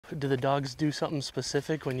do the dogs do something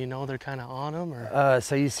specific when you know they're kind of on them? Or?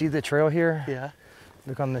 So you see the trail here? Yeah.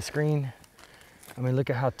 Look on the screen. I mean, look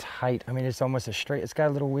at how tight. I mean, it's almost a straight, it's got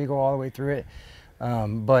a little wiggle all the way through it.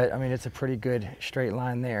 But I mean, it's a pretty good straight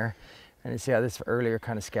line there. And you see how this earlier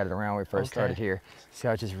kind of scattered around when we first started here. See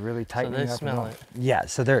how it's just really tightening up. So they smell it. Yeah,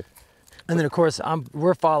 so they're, and then of course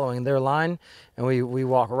we're following their line, and we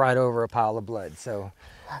walk right over a pile of blood. So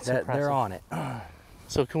they're on it.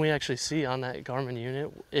 So can we actually see on that Garmin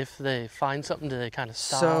unit if they find something? Do they kind of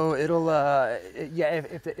stop? So it'll, yeah,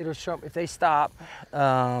 it'll show if they stop,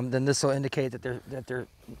 then this will indicate that they're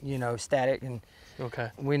you know, static, and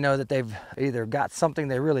we know that they've either got something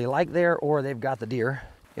they really like there, or they've got the deer.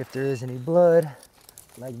 If there is any blood,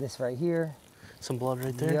 like this right here. Some blood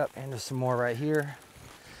right there? Yep, and there's some more right here.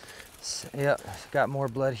 Yep, got more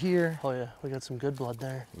blood here. Oh yeah, we got some good blood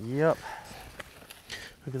there. Yep.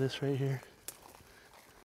 Look at this right here.